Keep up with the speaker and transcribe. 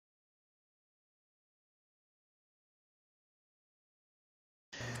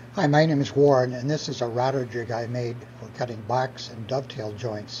Hi, my name is Warren, and this is a router jig I made for cutting box and dovetail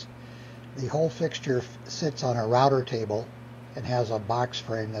joints. The whole fixture sits on a router table and has a box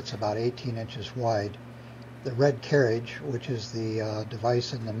frame that's about 18 inches wide. The red carriage, which is the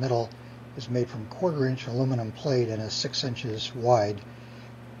device in the middle, is made from 1/4-inch aluminum plate and is 6 inches wide.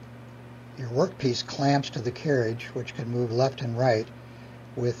 Your workpiece clamps to the carriage, which can move left and right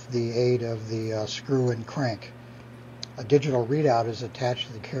with the aid of the screw and crank. A digital readout is attached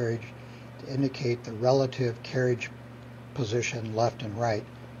to the carriage to indicate the relative carriage position left and right.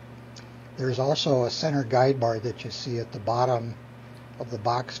 There's also a center guide bar that you see at the bottom of the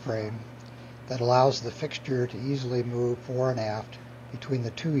box frame that allows the fixture to easily move fore and aft between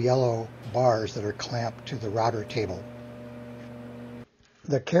the two yellow bars that are clamped to the router table.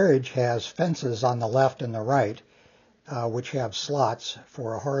 The carriage has fences on the left and the right, which have slots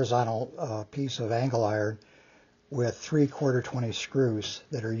for a horizontal piece of angle iron with 3/4 20 screws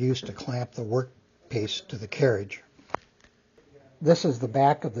that are used to clamp the workpiece to the carriage. This is the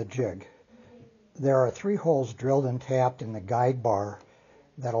back of the jig. There are 3 holes drilled and tapped in the guide bar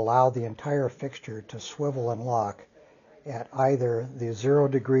that allow the entire fixture to swivel and lock at either the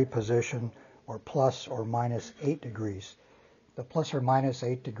 0-degree position or plus or minus 8 degrees. The plus or minus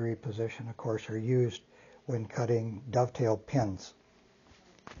 8 degree position, of course, are used when cutting dovetail pins.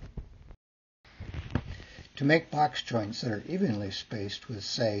 To make box joints that are evenly spaced with,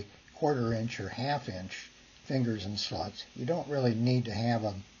 say, 1/4-inch or 1/2 inch fingers and slots, you don't really need to have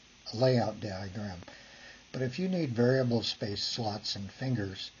a layout diagram. But if you need variable space slots and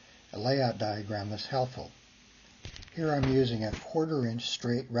fingers, a layout diagram is helpful. Here I'm using a 1/4-inch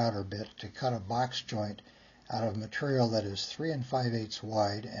straight router bit to cut a box joint out of material that is 3 5/8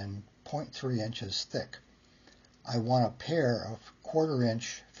 wide and 0.3 inches thick. I want a pair of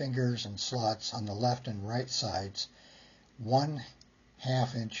 1/4-inch fingers and slots on the left and right sides,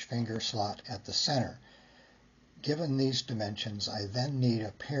 1/2-inch finger slot at the center. Given these dimensions, I then need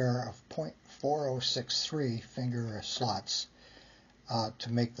a pair of 0.4063 finger slots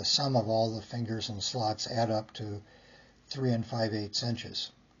to make the sum of all the fingers and slots add up to 3 5/8 inches.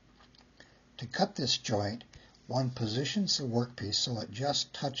 To cut this joint, one positions the workpiece so it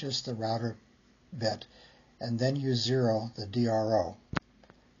just touches the router bit, and then you zero the DRO.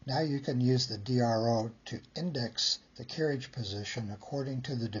 Now you can use the DRO to index the carriage position according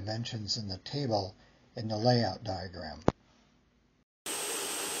to the dimensions in the table in the layout diagram.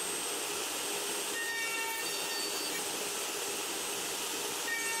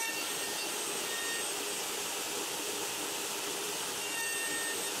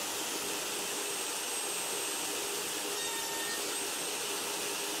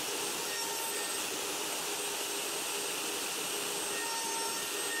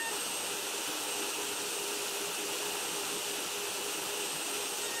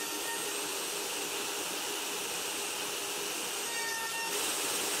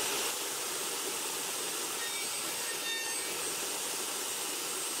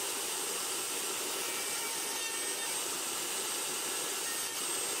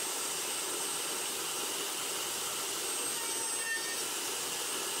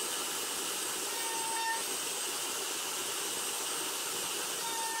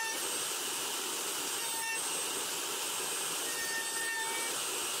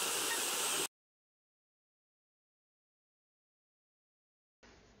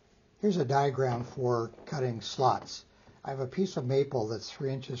 Here's a diagram for cutting slots. I have a piece of maple that's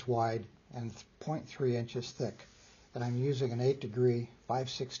 3 inches wide and 0.3 inches thick, and I'm using an 8-degree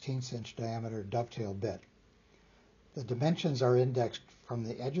 5/16 inch diameter dovetail bit. The dimensions are indexed from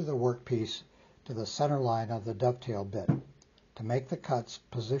the edge of the workpiece to the center line of the dovetail bit. To make the cuts,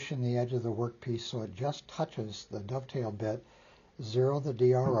 position the edge of the workpiece so it just touches the dovetail bit, zero the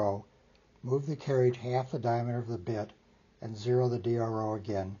DRO, move the carriage half the diameter of the bit, and zero the DRO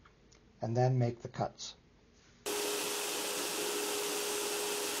again, and then make the cuts.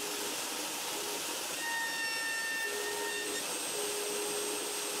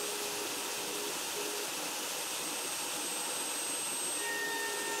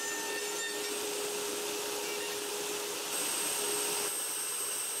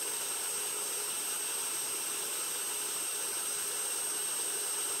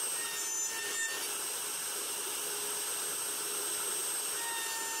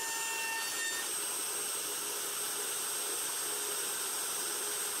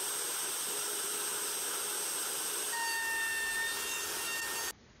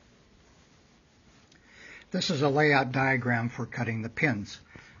 This is a layout diagram for cutting the pins.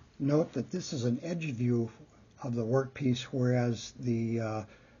 Note that this is an edge view of the workpiece, whereas the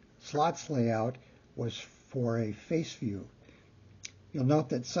slots layout was for a face view. You'll note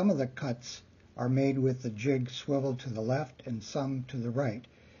that some of the cuts are made with the jig swiveled to the left and some to the right,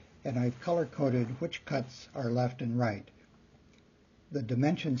 and I've color-coded which cuts are left and right. The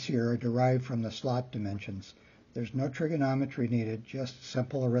dimensions here are derived from the slot dimensions. There's no trigonometry needed, just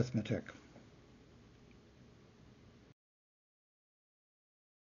simple arithmetic.